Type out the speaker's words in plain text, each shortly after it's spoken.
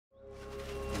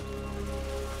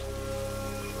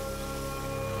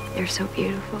You're so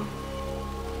beautiful.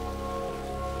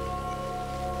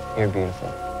 You're beautiful.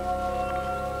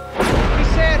 He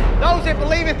said, those that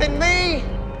believeth in me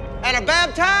and are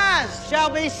baptized shall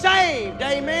be saved,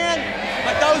 amen?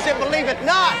 But those that believeth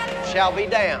not shall be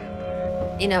damned.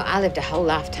 You know, I lived a whole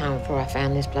lifetime before I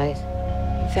found this place.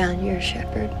 You found your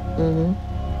shepherd?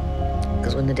 Mm-hmm.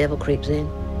 Because when the devil creeps in,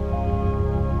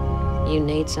 you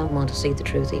need someone to see the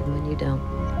truth even when you don't.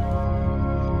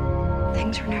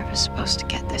 Things were never supposed to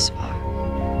get this far.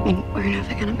 I mean, we're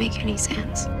never gonna make any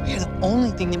sense. You're the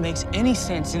only thing that makes any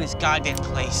sense in this goddamn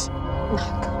place.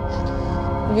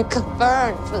 Malcolm, you could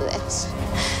burn for this.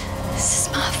 This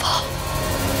is my fault.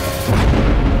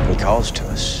 He calls to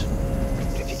us.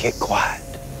 If you get quiet,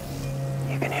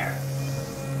 you can hear